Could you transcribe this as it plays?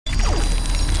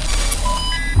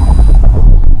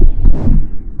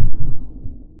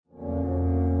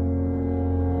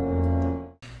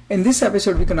In this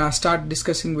episode, we're gonna start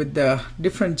discussing with the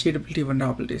different JWT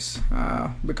vulnerabilities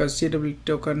because JWT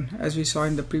token, as we saw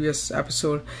in the previous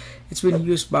episode, it's been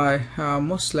used by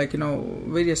most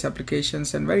various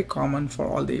applications and very common for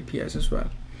all the APIs as well.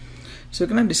 So we're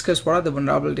gonna discuss what are the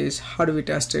vulnerabilities, how do we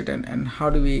test it, and how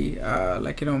do we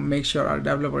make sure our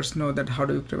developers know that how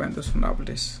do we prevent those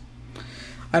vulnerabilities.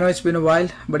 I know it's been a while,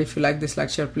 but if you like this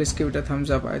lecture, please give it a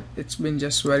thumbs up. It's been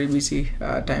just very busy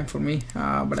time for me,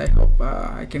 but I hope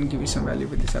I can give you some value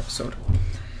with this episode.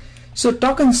 So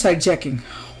token sidejacking.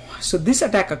 So this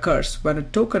attack occurs when a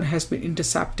token has been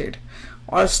intercepted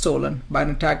or stolen by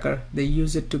an attacker. They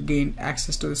use it to gain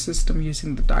access to the system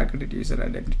using the targeted user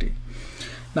identity.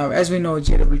 Now, as we know,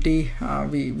 JWT,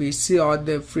 we saw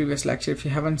the previous lecture. If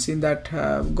you haven't seen that,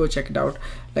 go check it out,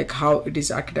 like how it is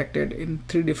architected in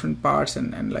 3 different parts,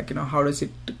 and how does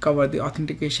it cover the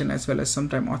authentication as well as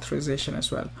sometime authorization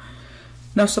as well.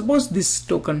 Now, suppose this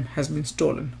token has been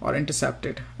stolen or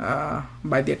intercepted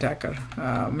by the attacker.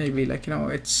 Maybe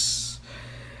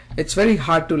it's very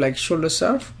hard to shoulder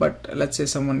surf, but let's say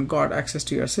someone got access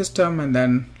to your system and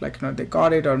then they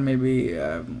got it, or maybe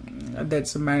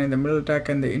that's a man in the middle attack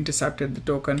and they intercepted the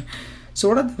token. So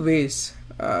what are the ways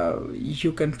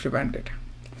you can prevent it?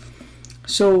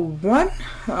 So one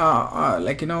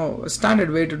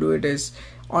standard way to do it is,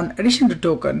 on addition to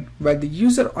token, where the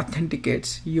user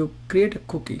authenticates, you create a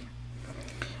cookie.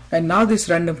 And now this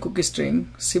random cookie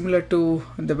string, similar to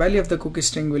the value of the cookie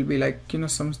string, will be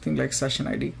something like session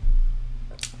ID.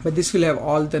 But this will have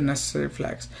all the necessary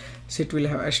flags. So it will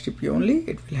have HTTP only,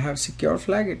 it will have secure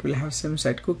flag, it will have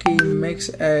sim-site cookie,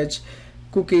 mix edge,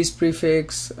 cookies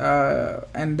prefix,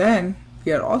 and then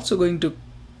we are also going to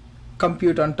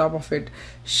compute on top of it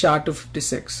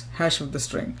SHA-256, hash of the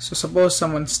string. So suppose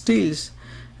someone steals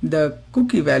the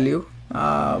cookie value,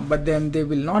 but then they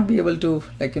will not be able to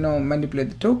manipulate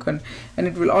the token, and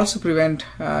it will also prevent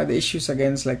the issues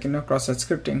against cross-site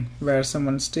scripting, where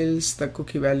someone steals the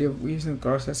cookie value using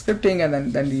cross-site scripting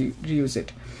and then you reuse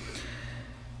it.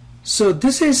 So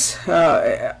this is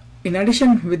in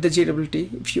addition with the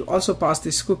JWT. If you also pass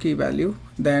this cookie value,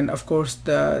 then of course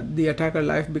the attacker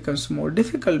life becomes more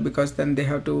difficult, because then they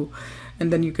have to,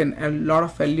 and then you can add a lot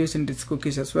of values in these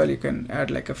cookies as well. You can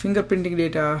add a fingerprinting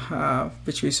data,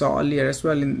 which we saw earlier as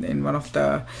well in one of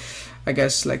the, I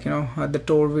guess the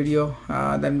Tor video.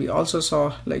 Then we also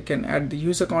saw can add the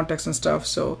user context and stuff.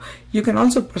 So you can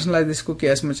also personalize this cookie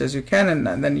as much as you can,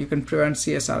 and then you can prevent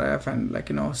CSRF and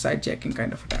sidejacking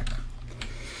kind of attack.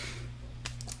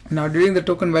 Now, during the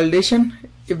token validation,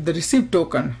 if the received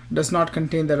token does not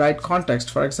contain the right context,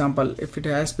 for example, if it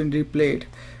has been replayed,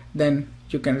 then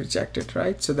you can reject it,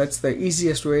 right? So that's the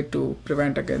easiest way to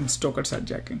prevent against token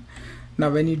sidejacking.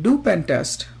 Now, when you do pen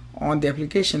test on the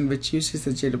application which uses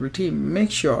the JWT,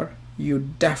 make sure you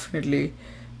definitely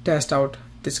test out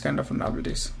this kind of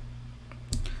vulnerabilities.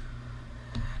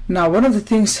 Now, one of the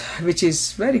things which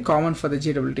is very common for the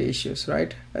JWT issues,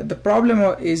 right? The problem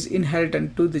is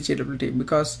inherent to the JWT,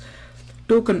 because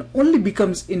token only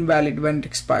becomes invalid when it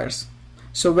expires.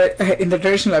 So in the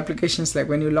traditional applications, like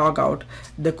when you log out,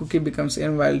 the cookie becomes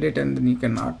invalid and then you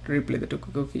cannot replay the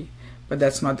cookie. But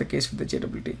that's not the case with the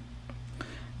JWT.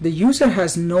 The user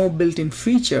has no built-in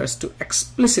features to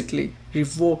explicitly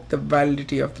revoke the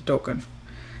validity of the token.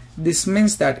 This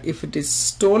means that if it is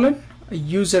stolen, a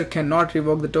user cannot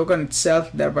revoke the token itself,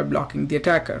 thereby blocking the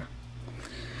attacker.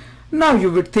 Now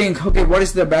you would think, okay, what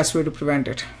is the best way to prevent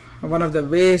it? One of the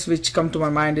ways which come to my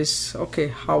mind is, okay,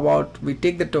 how about we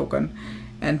take the token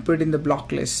and put it in the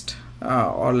block list,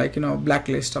 or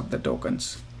blacklist of the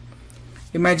tokens.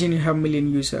 Imagine you have 1 million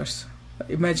users.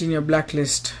 Imagine your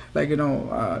blacklist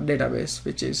database,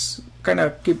 which is kind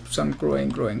of keeps on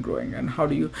growing, and how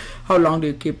long do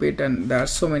you keep it? And there are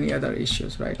so many other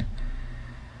issues, right?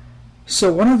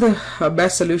 So one of the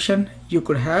best solution you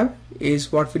could have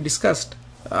is what we discussed,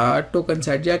 token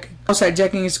sidejacking. How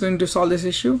sidejacking is going to solve this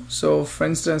issue? So for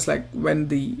instance, when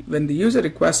the user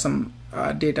requests some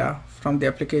data from the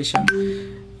application,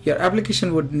 your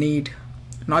application would need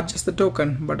not just the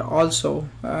token, but also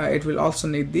it will also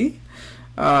need the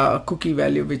cookie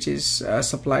value, which is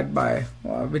supplied by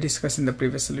we discussed in the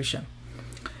previous solution.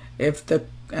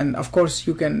 And of course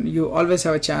you always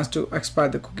have a chance to expire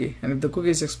the cookie, and if the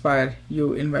cookies expire,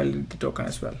 you invalidate the token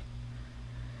as well.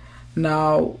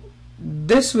 Now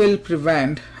this will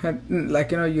prevent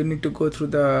you need to go through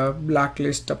the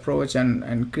blacklist approach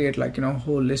and create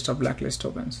whole list of blacklist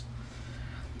tokens.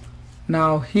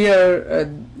 Now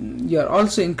here you're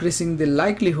also increasing the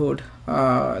likelihood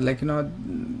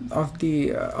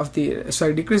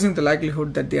decreasing the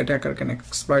likelihood that the attacker can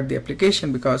exploit the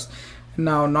application, because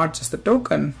now not just the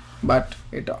token but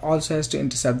it also has to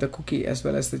intercept the cookie as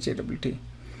well as the JWT.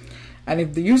 And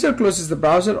if the user closes the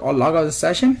browser or log out the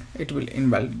session, it will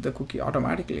invalidate the cookie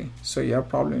automatically. So your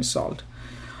problem is solved.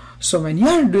 So when you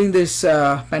are doing this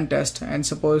pen test, and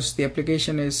suppose the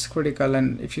application is critical,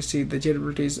 and if you see the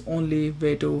JWT is only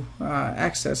way to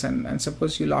access, and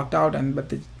suppose you logged out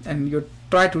and you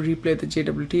try to replay the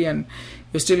JWT and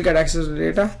you still get access to the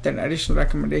data, then additional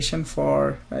recommendation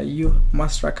for you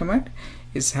must recommend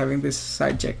is having this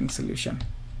sidejacking solution.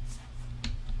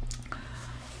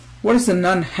 What is the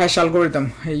non-hash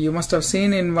algorithm? You must have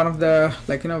seen in one of the,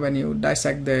 when you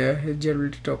dissect the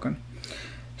JWT token.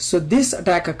 So this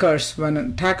attack occurs when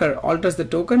an attacker alters the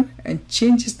token and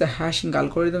changes the hashing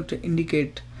algorithm to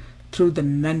indicate through the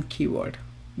none keyword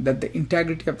that the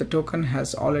integrity of the token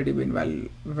has already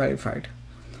been verified.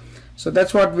 So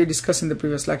that's what we discussed in the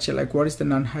previous lecture, like what is the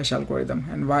non-hash algorithm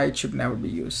and why it should never be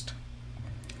used.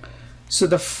 So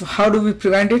how do we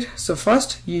prevent it? So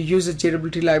first, you use a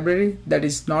JWT library that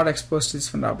is not exposed to this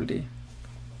vulnerability.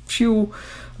 Few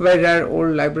very rare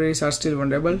old libraries are still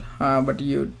vulnerable, but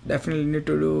you definitely need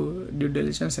to do due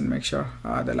diligence and make sure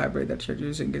the library that you're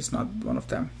using is not one of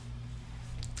them.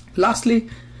 Lastly,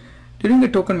 during the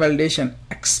token validation,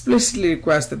 explicitly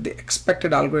request that the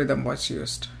expected algorithm was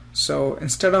used. So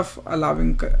instead of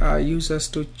allowing users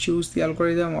to choose the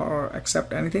algorithm or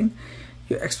accept anything,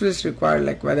 you explicitly require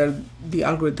whether the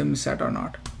algorithm is set or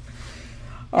not.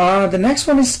 The next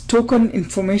one is token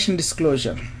information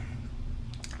disclosure.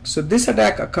 So this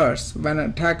attack occurs when an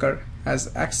attacker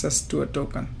has access to a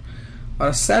token or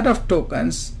a set of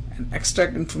tokens and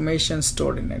extract information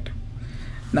stored in it.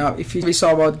 Now, if we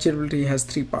saw about JWT has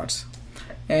 3 parts,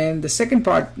 and the second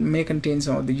part may contain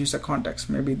some of the user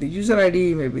context, maybe the user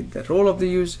ID, maybe the role of the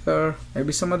user,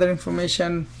 maybe some other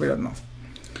information, we don't know.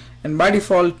 And by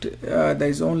default, there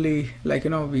is only we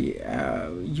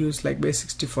use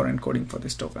base64 encoding for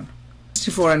this token.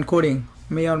 64 encoding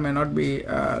may or may not be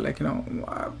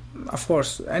of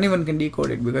course anyone can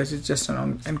decode it because it's just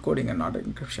an encoding and not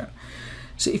encryption.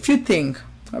 So if you think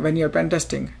when you're pen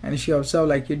testing and if you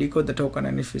observe you decode the token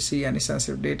and if you see any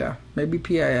sensitive data, maybe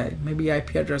PII, maybe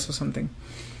IP address or something,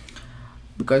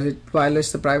 because it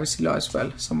violates the privacy law as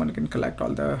well, someone can collect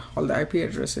all the IP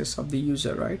addresses of the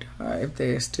user, right? If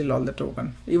they steal all the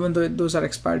token, even though those are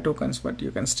expired tokens, but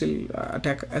you can still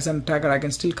as an attacker, I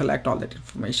can still collect all that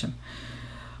information.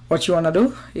 What you want to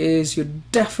do is you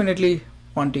definitely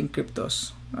want to encrypt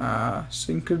those.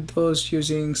 So encrypt those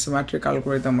using symmetric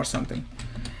algorithm or something,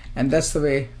 and that's the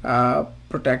way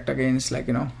protect against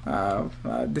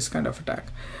this kind of attack.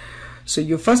 So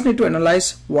you first need to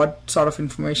analyze what sort of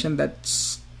information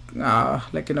that's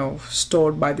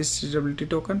stored by this JWT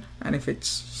token, and if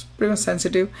it's pretty much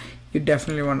sensitive, you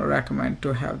definitely want to recommend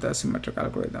to have the symmetric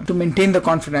algorithm to maintain the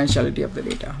confidentiality of the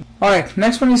data. Alright,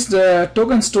 next one is the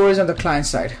token storage on the client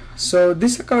side. So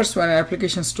this occurs when an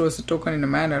application stores the token in a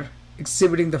manner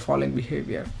exhibiting the following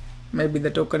behavior. Maybe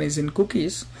the token is in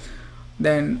cookies,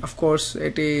 then of course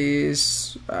it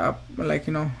is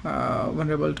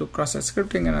vulnerable to cross-site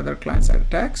scripting and other client-side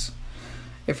attacks.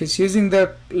 If it's using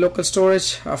the local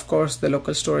storage, of course the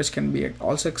local storage can be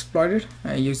also exploited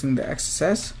using the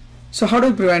XSS. So how do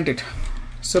we prevent it?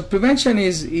 So prevention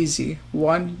is easy.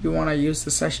 One, you want to use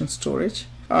the session storage.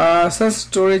 Session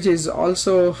storage is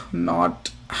also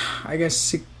not,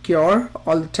 secure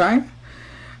all the time.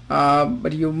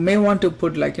 But you may want to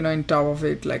put in top of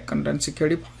it content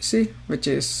security policy, which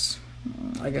is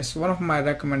one of my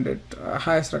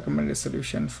highest recommended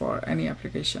solution for any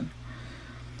application.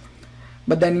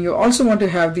 But then you also want to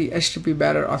have the HTTP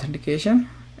bearer authentication,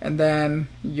 and then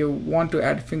you want to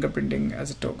add fingerprinting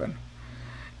as a token.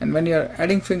 And when you're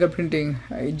adding fingerprinting,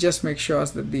 it just makes sure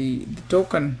that the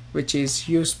token which is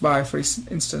used by, for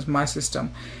instance, my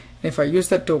system, if I use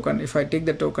that token, if I take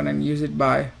the token and use it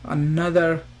by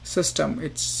another system,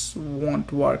 it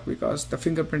won't work because the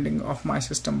fingerprinting of my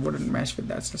system wouldn't match with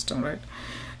that system, right?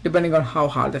 Depending on how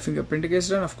hard the fingerprinting is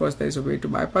done, of course there is a way to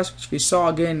bypass, which we saw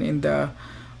again in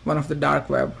one of the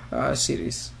dark web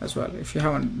series as well. If you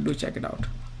haven't, do check it out.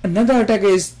 Another attack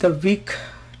is the weak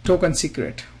token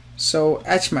secret. So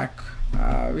HMAC,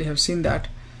 we have seen that.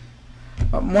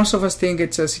 Most of us think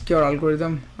it's a secure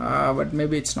algorithm, but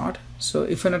maybe it's not. So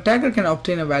if an attacker can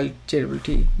obtain a valid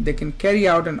JWT, they can carry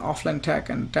out an offline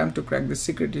attack and attempt to crack the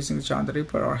secret using John the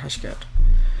Ripper or Hashcat.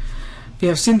 We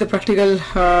have seen the practical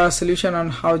solution on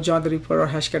how John the Ripper or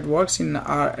Hashcat works in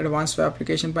our advanced web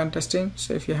application pen testing.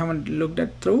 So if you haven't looked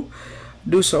at through,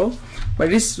 do so. But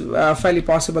it is fairly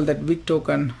possible that weak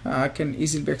token can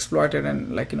easily be exploited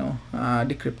and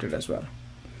decrypted as well.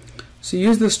 So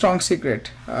use the strong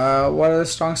secret. What are the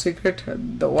strong secret?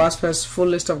 The WASP has full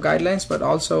list of guidelines, but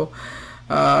also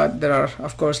there are,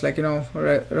 of course, like,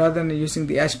 rather than using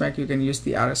the HMAC, you can use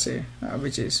the RSA,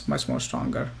 which is much more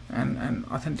stronger and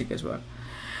authentic as well.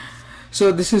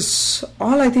 So this is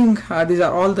all. I think these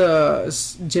are all the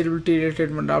JWT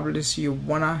related vulnerabilities you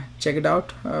wanna check it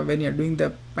out when you're doing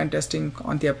the pen testing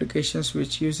on the applications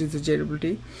which uses the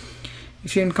JWT.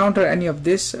 If you encounter any of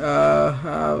this, do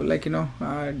note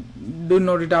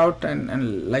it out and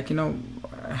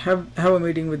have a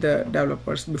meeting with the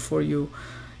developers before you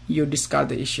discard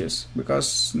the issues,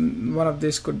 because one of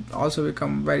these could also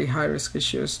become very high risk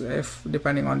issues if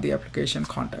depending on the application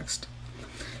context.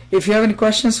 If you have any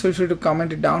questions, feel free to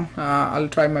comment it down. I'll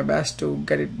try my best to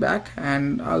get it back,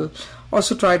 and I'll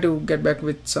also try to get back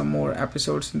with some more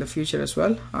episodes in the future as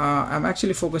well. I'm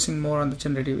actually focusing more on the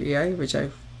generative AI, which I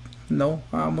know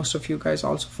most of you guys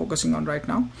also focusing on right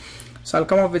now. So I'll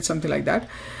come up with something like that.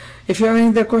 If you have any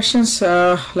other questions,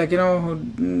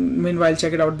 meanwhile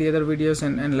check it out the other videos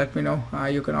and let me know.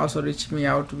 You can also reach me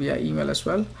out via email as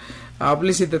well.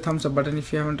 Please hit the thumbs up button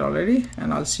if you haven't already,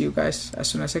 and I'll see you guys as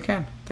soon as I can.